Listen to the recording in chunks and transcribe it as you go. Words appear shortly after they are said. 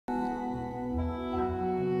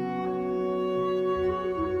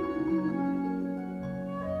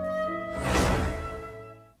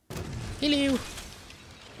Hello.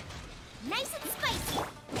 Nice and spicy.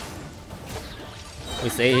 We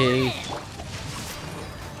say.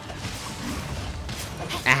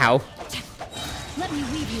 Ow. Let me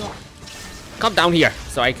weave you up. Come down here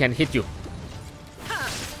so I can hit you.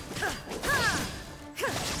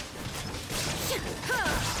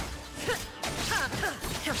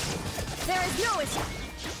 There is no escape.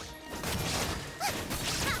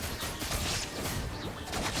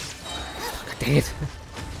 Dang it.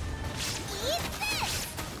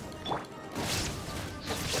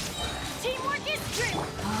 Teamwork is true.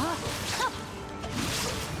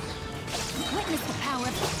 Witness the power.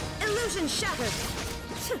 Illusion shattered.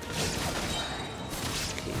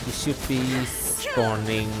 Okay, you should be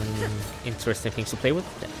spawning interesting things to play with.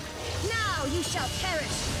 Now you shall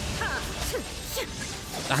perish.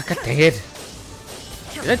 Ah, god dang it.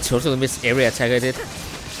 Did I totally miss every attack I did?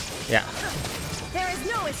 Yeah. There is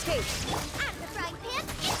no escape. At the frying pan.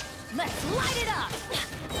 Let's light it up.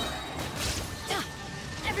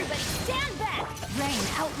 Everybody stand back. Rain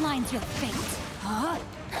outlines your fate.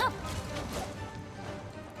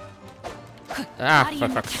 Ah,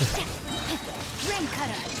 fuck. Rain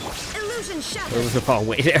cutter. Illusion shattered. There was a far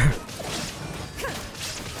away there.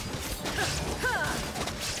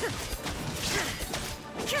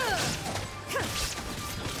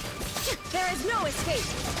 There is no escape.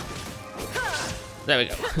 There we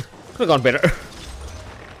go. Could have gone better.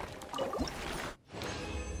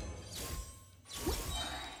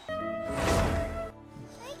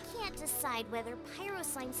 I can't decide whether pyro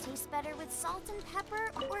slimes taste better with salt and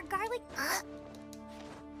pepper or garlic.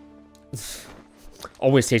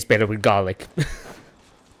 Always tastes better with garlic.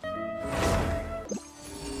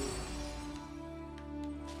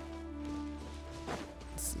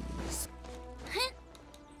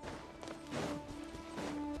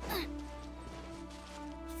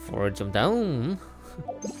 Forward jump down.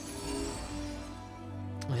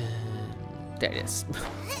 And there it is.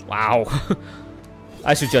 Wow.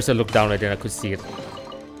 I should just look down and then I could see it.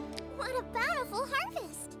 What a bountiful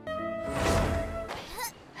harvest!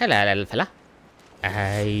 Hello, little fella.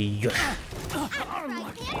 Ay.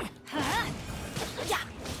 Yeah,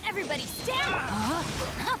 everybody stand.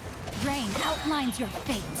 Rain outlines your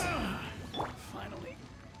fate. Finally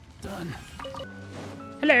done.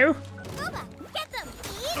 Hello. Boba, get them!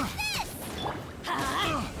 Eat this!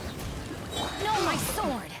 No, my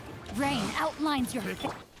sword. Rain outlines your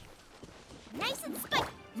fate. Nice and spicy!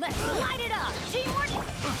 Let's light it up. Teamwork.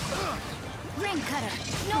 Rain cutter.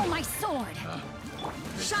 No, my sword.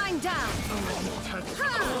 Shine down.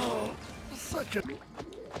 Such a...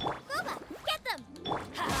 Boba, get them!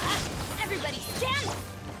 Everybody stand.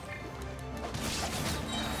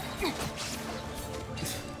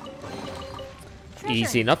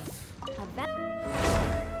 Easy enough. A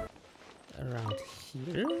va- Around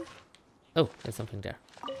here. Oh, there's something there.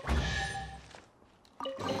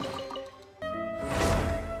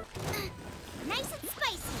 Nice and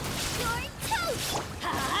spicy! You're toast!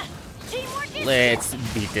 Teamwork is... Let's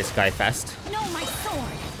beat this guy fast. No, my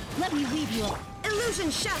sword. Let me weave you up.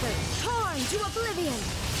 Illusion shattered. Torn to oblivion.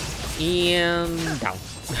 And down.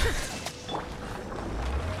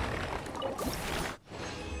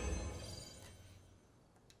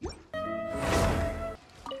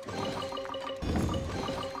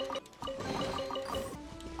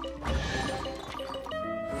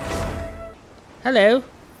 Hello.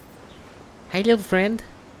 Hey, little friend.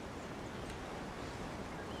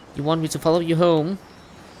 You want me to follow you home?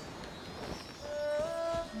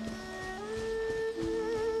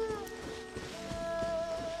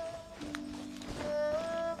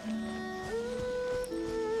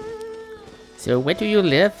 So, where do you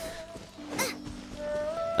live?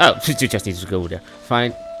 Oh, you just need to go there.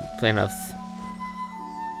 Fine. Fair enough.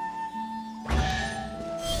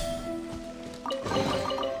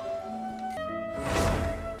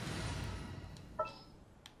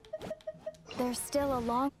 There's still a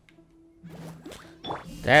long...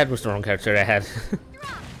 That was the wrong character I had.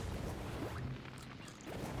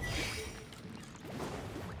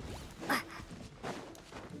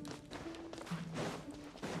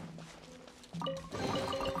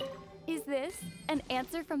 Is this an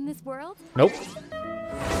answer from this world? Nope.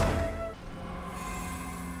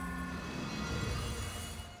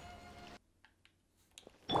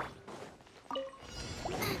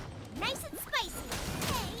 Nice and spicy!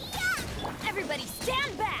 Hey-ya! Everybody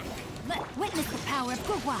stand back. Let witness the power of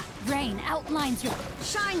Gugwa. Rain outlines your...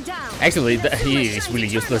 Shine down. Actually, he is really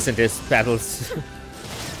useless in these battles.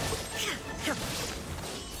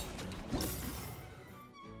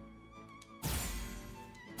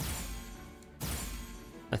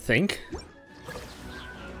 I think.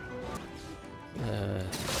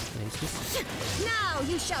 Nice arches. Now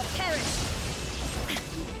you shall perish.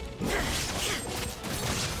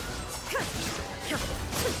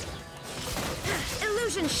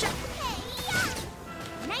 Illusion shot. Hey,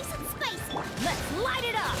 nice and spicy. Let's light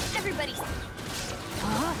it up. Everybody.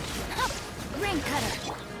 Huh? Ring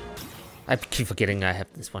cutter. I keep forgetting I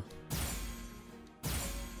have this one.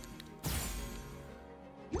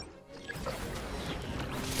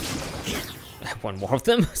 I have one more of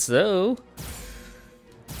them, so...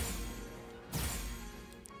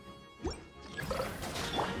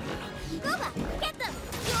 Booba, get them.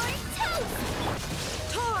 You're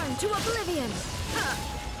toast. Torn to oblivion.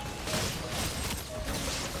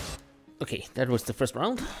 Okay, that was the first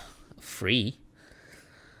round. Free.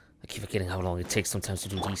 I keep forgetting how long it takes sometimes to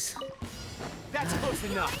do these. That's close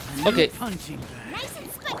enough. Okay. Punching bag. Nice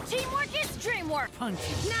and spicy. Teamwork is dreamwork.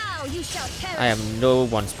 Punching. Now you shall perish. I am no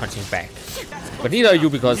one's punching back. But neither are you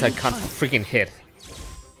because I can't freaking hit.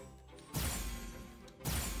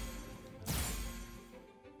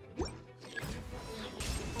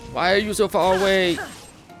 Why are you so far away?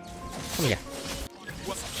 Come here.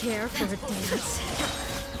 Care for a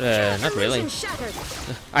dance. Not really. Illusion shattered.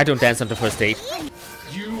 I don't dance on the first date.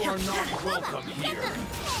 You are not welcome here.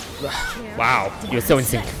 Wow, you're so in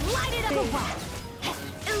sync. Light it up.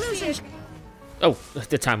 Illusion. Oh,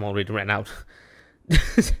 the time already ran out.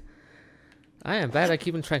 I am bad at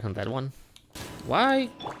keeping track on that one. Why?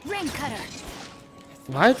 Ring cutter.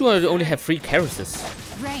 Why do I only have 3 characters?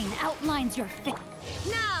 Rain outlines your fate.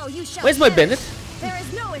 Now you shall. Where's my perish. Bennett? There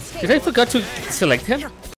is no escape. Did I forget to select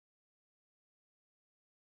him?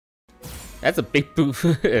 That's a big boof.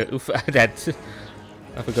 Oof, that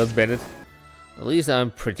I forgot Bennett. At least I'm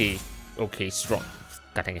pretty okay, strong.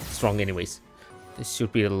 God dang it, strong anyways. This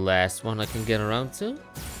should be the last one I can get around to.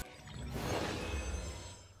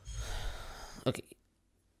 Okay.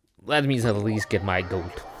 That means I'll at least get my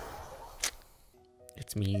gold.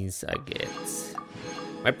 It means I get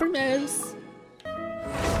my primaries.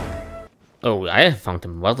 Oh, I found the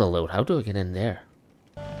mother load. How do I get in there?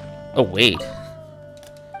 Oh, wait.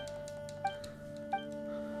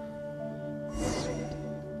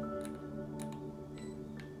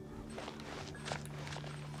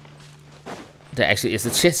 There actually is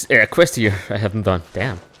a quest here I haven't done.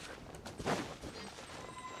 Damn.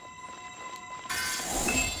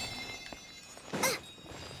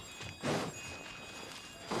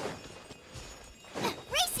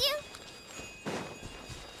 Race you.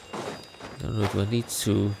 Don't know, do I need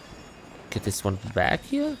to get this one back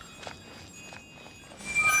here?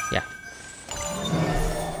 Yeah.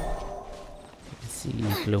 Let's see,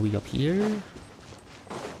 glowy up here.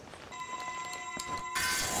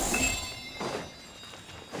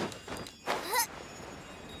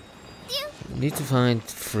 Need to find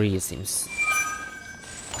 3, it seems.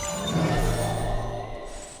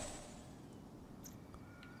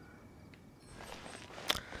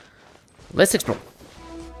 Let's explore.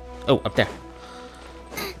 Oh, up there.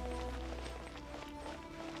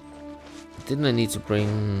 Didn't I need to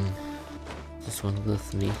bring this one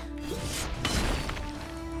with me?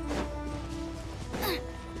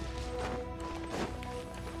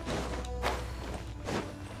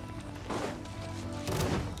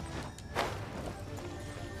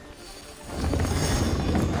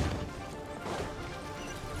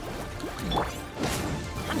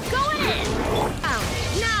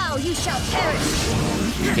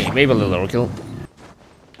 Okay, maybe a little overkill.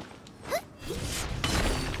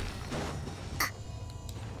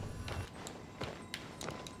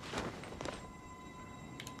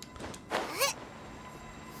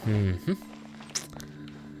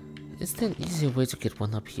 Is there an easier way to get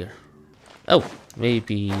one up here? Oh,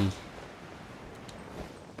 maybe... Oh,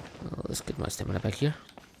 let's get my stamina back here.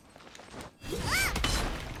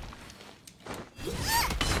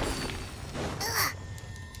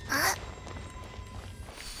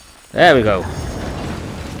 There we go.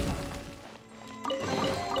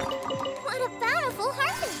 What a bountiful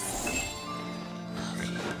harvest.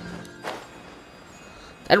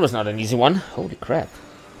 That was not an easy one. Holy crap.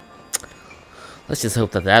 Let's just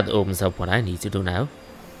hope that that opens up what I need to do now.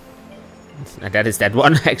 And that is that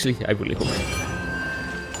one, actually. I really hope.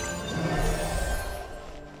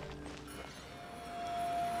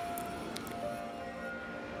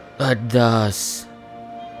 It does.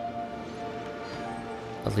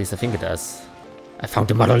 At least I think it does. I found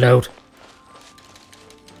the mother load.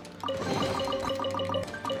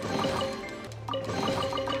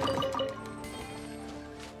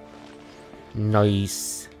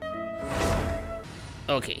 Nice.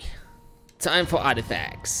 Okay. Time for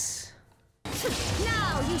artifacts.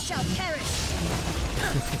 Now you shall perish.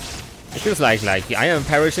 It feels like I am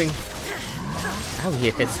perishing. Oh,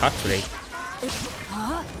 he hits hard today.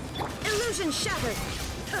 Illusion shattered.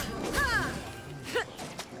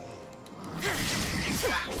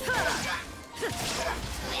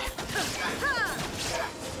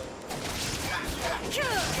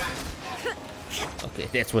 Okay,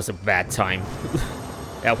 that was a bad time.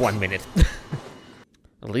 At 1 minute.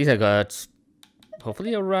 At least I got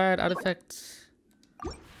hopefully a right artifact.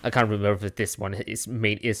 I can't remember if this one is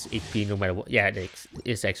main is HP no matter what. Yeah, it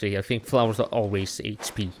is actually. I think flowers are always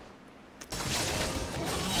HP.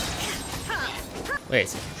 Where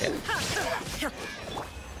is it? Yeah.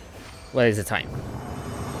 What is the time?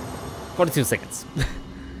 42 seconds.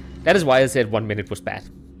 That is why I said 1 minute was bad.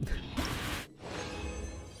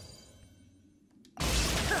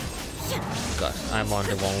 God, I'm on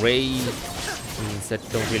the wrong raid. Means that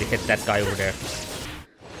don't really hit that guy over there.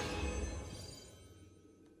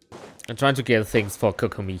 I'm trying to get things for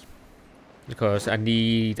Kokomi because I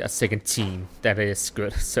need a second team that is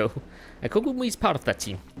good. So, and Kokomi is part of that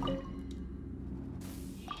team.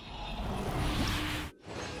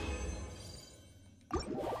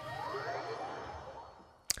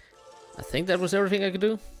 I think that was everything I could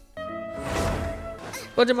do.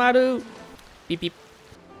 Ojamaru! Beep beep.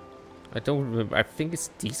 I don't remember. I think it's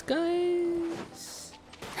these guys.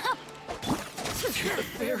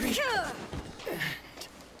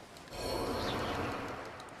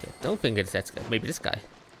 Okay, don't think it's that guy. Maybe this guy.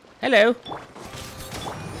 Hello.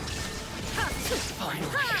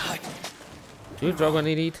 Do you drop what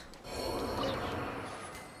I need?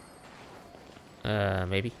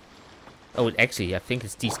 Maybe. Oh, actually, I think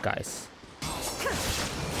it's these guys.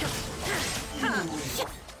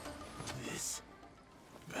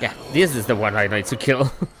 Yeah, this is the one I need to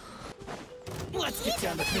kill. Let's get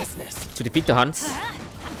down to business. To defeat the hunts.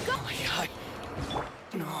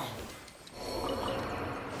 No.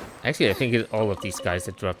 Actually, I think it's all of these guys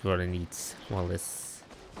that dropped what I need. Well, this.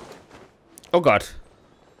 Oh god.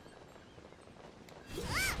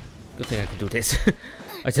 Good thing I can do this.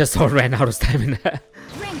 I just all ran out of stamina.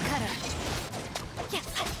 Ring cutter.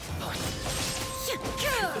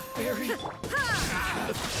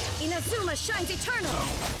 Inazuma shines eternal.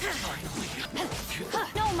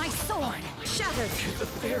 No, my sword shattered.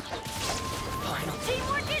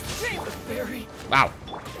 Teamwork is strength. Wow.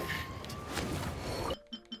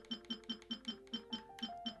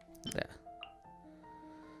 There.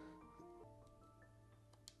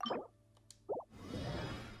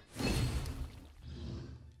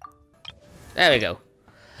 There we go.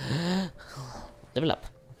 Level up.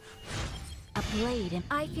 A blade, and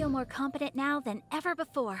I feel more competent now than ever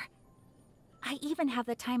before. I even have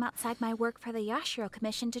the time outside my work for the Yashiro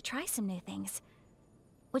Commission to try some new things.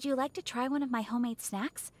 Would you like to try one of my homemade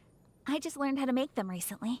snacks? I just learned how to make them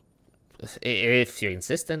recently. If you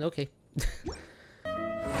insist, then okay.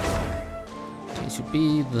 You should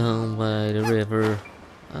be down by the river,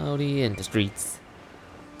 out in the streets.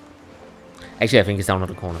 Actually, I think it's down on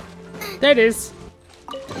the corner. There it is.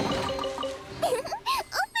 Open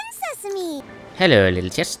sesame! Hello, little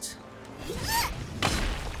chest.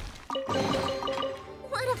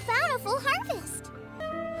 What a bountiful harvest!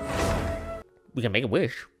 We can make a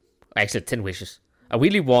wish. Actually, 10 wishes. I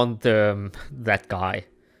really want that guy.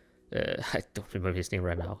 I don't remember his name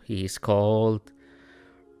right now. He's called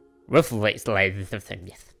Ruffles. Yes.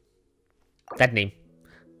 That name.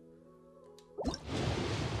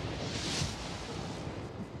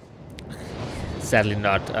 Sadly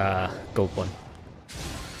not gold one.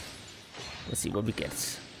 Let's see what we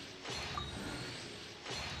get.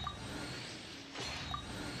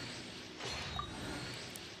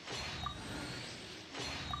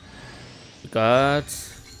 We got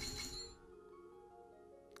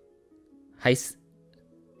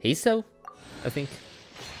Heiso, I think.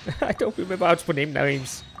 I don't remember how to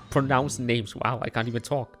pronounce names. Wow, I can't even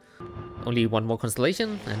talk. Only one more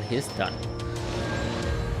constellation, and he's done.